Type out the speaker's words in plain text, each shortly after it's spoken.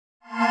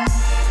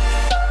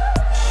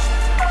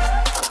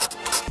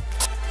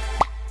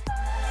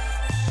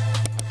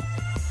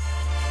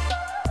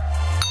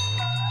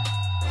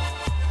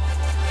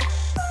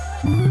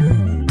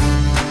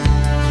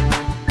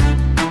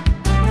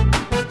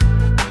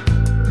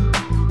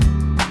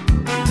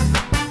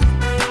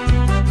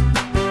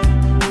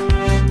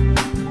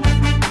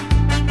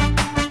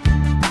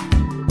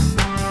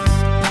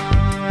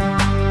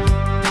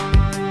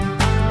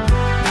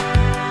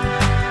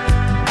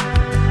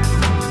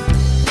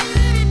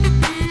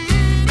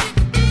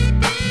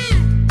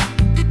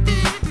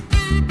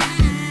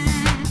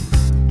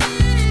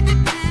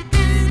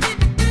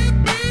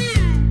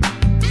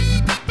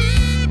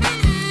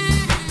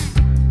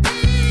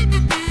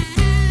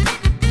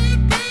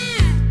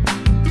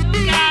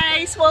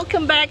guys!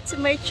 Welcome back to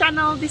my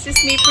channel. This is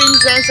me,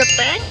 Princess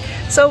Peng.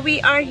 So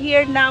we are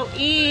here now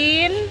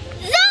in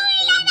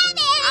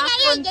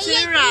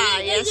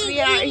Avontura. Yes, we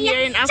are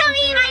here in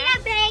Avontura.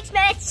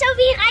 So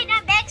we ride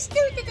our bags.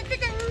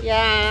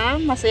 Yeah,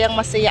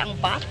 masayang-masaya ang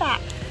bata.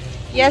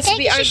 Yes,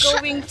 we are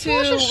going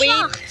to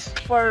wait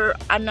for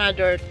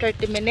another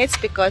 30 minutes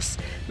because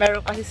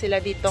meron kasi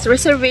sila dito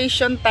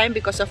reservation time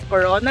because of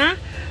Corona.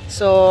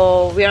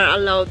 So we are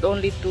allowed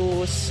only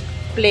to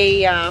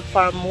play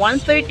from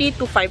 1:30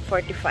 to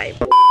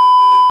 5:45.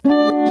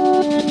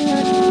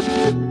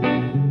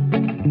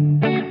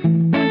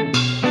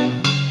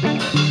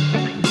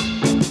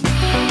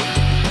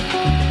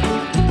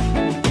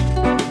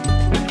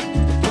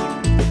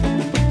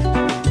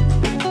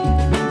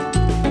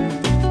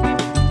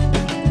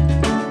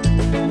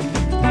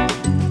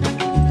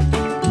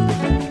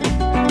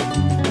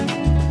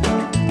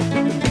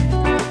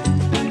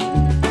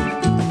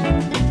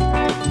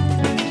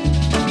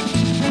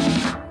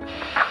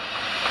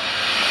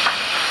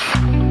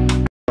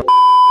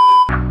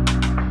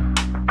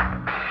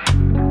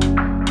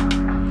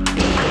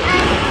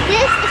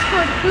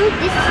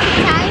 This is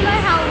the timer,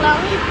 how long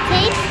it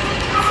takes.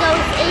 So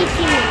it's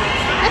 18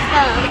 minutes. Let's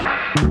go.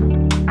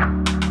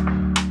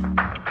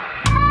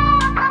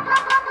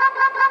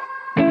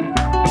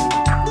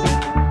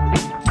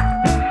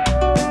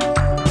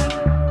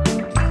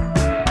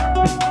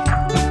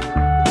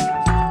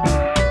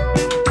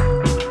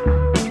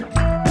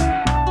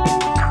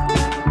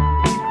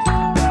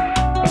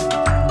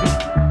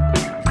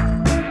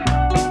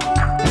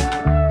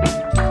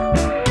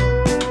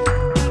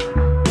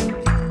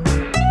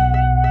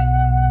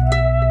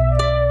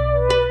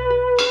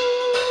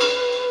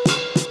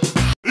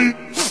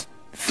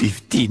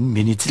 15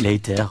 minutes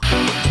later.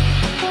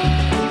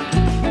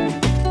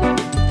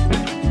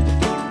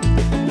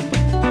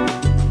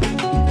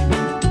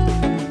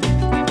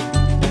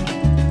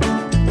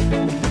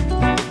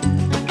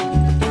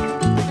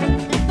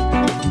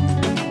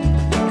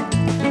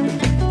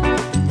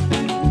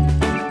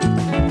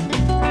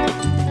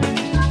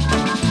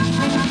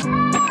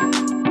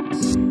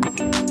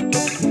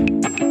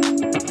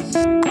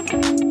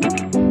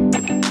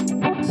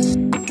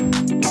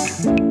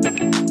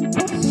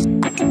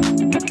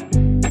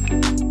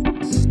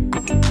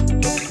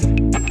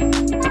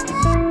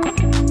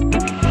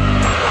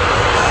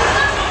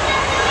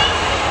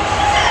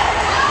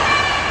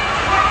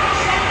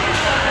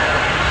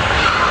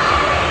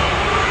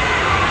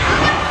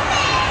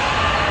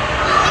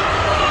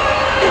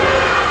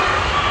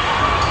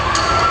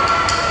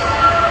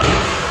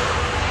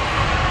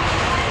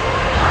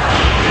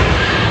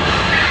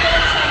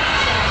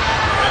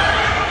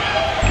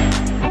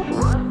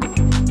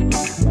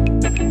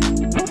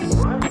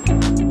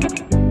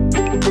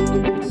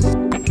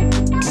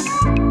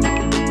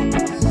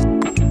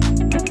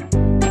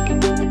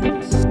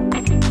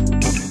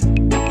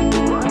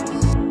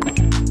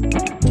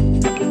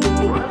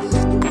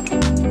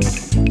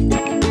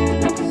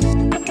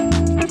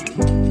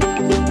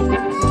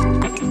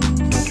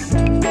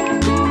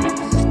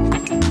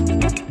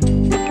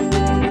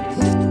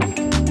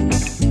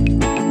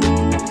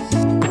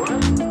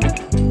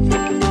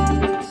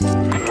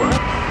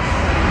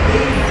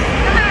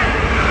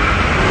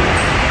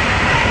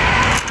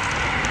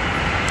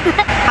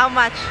 How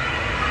much? 250.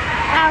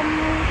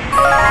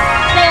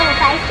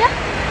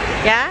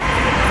 Yeah?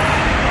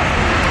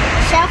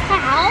 Zelf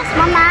gehaald,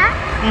 mama.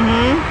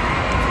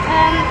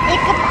 Ik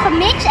heb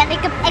gemixt en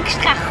ik heb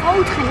extra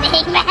groot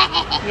genomen.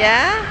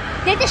 Yeah?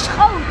 Dit is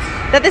groot.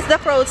 That is the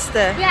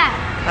grootste? Ja.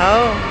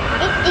 Oh.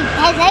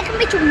 Hij is eigenlijk een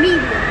beetje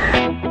medium.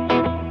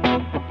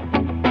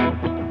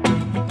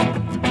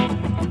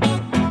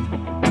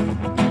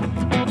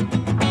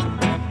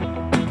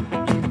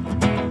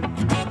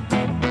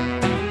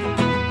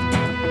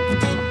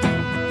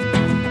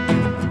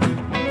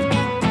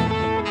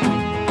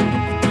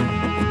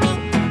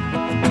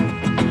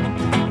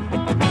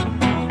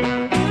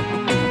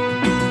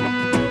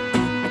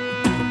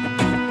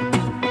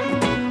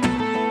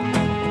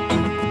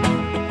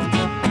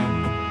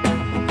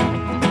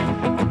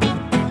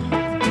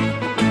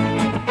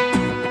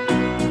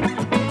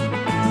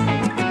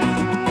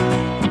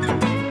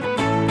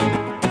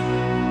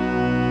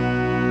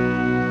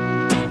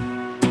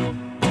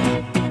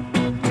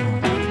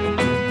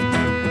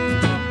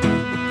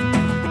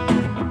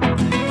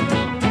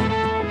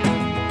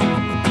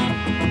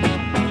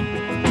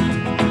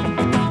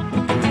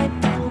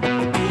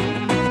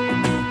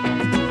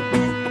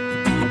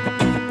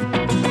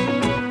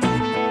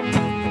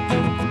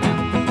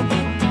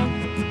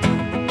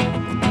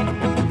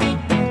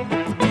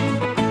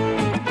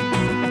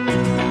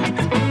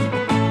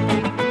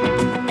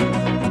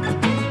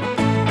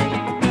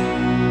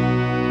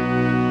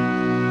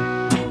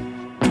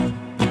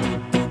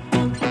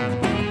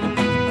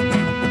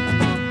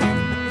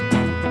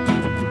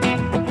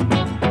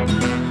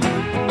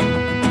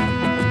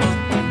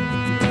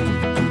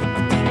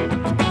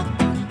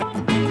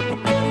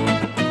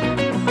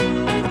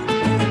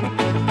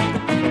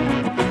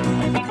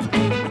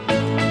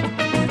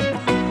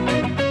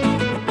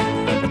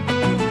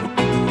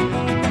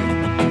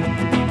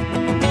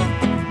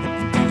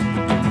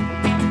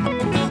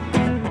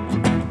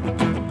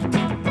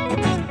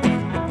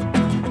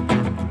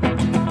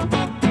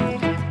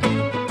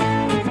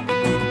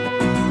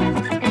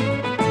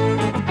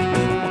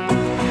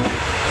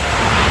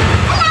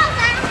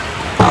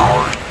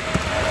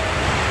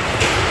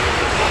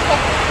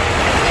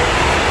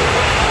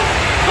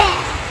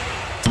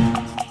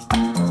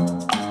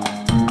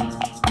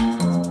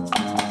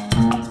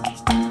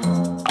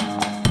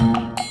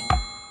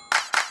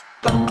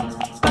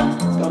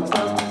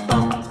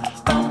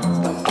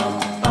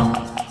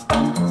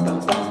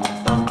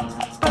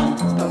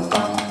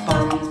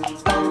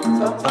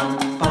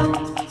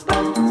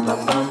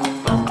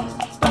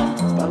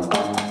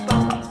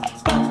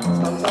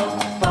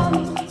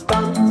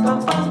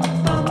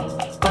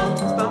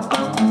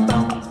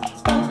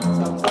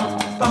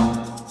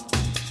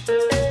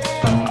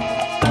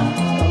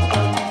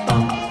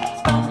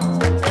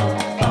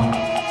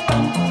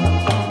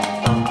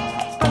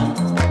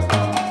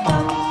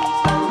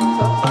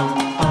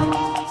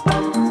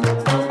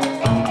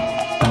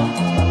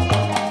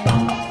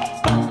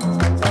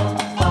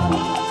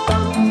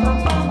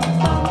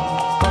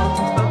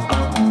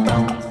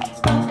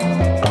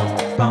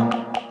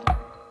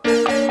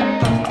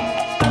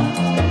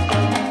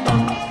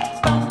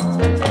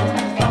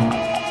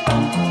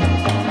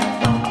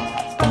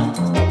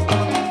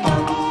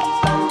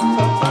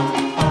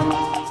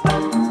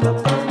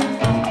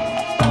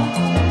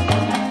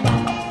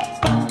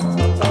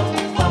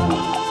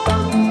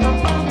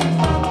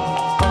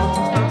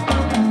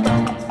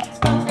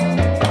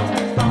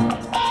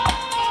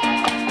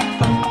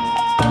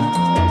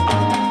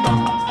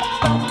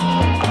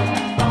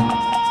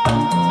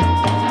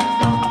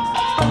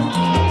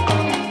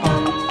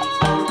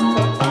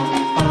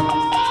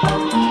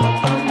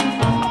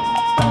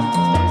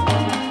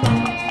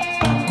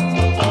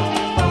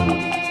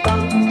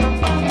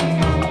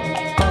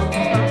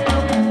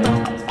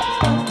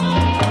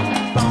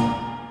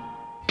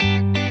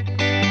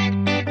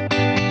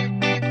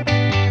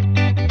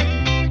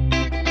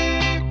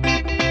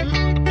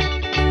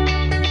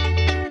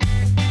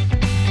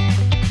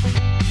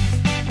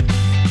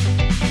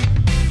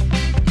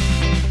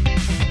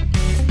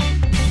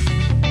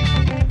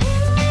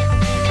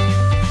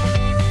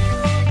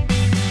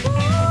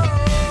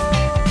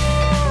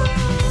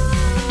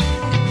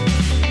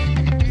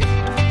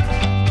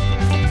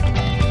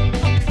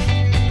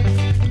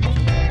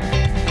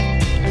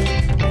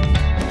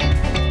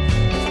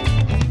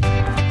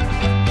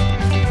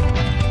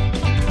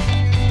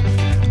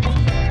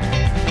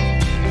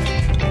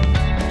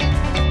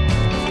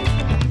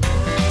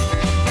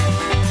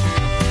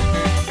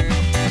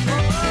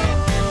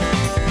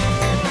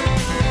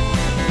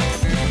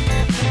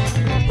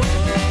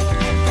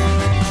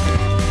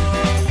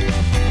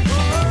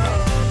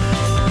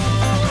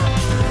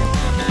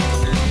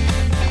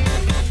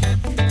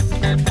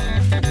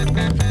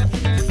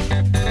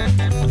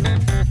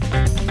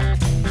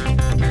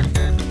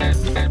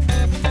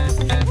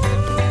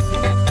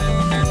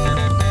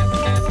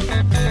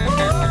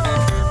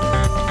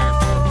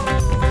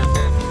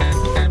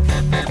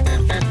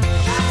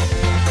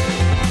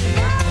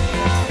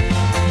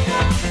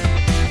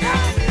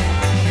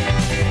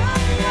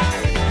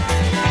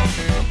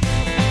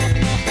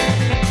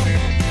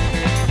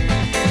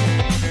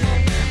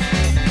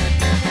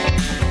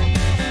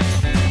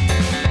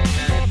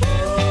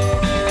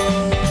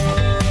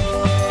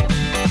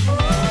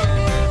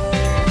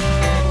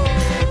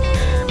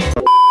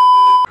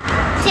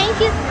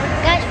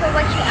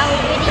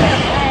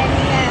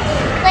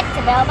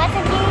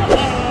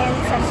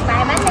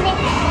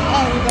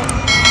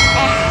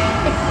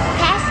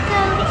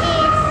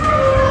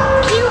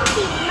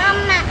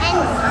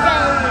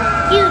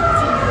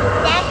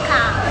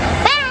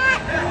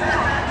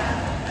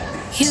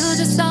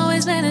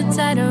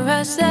 inside a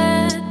rush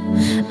that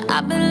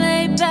I've been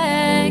laid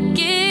back,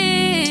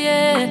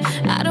 yeah.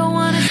 I don't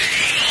wanna.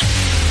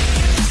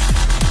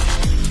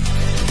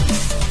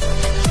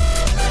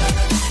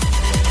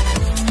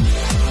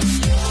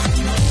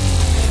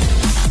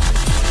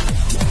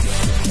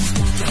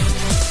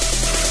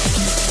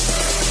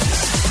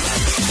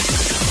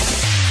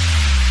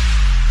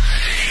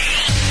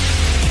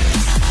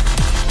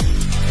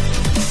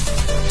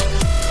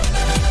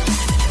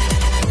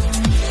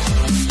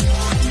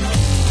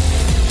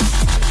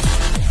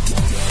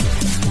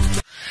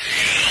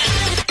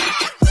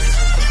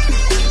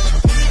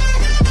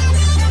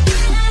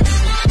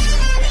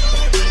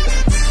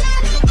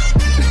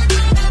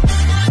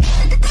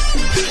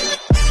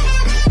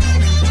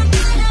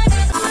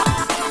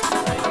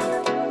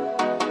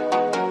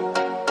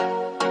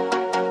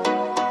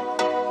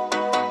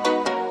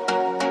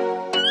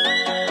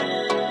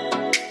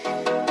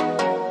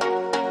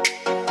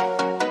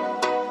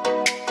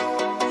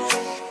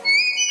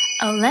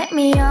 Oh, let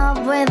me up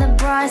with a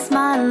bright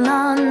smile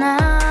on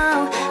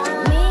now.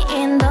 Meet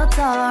me in the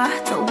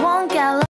dark, so won't get lost.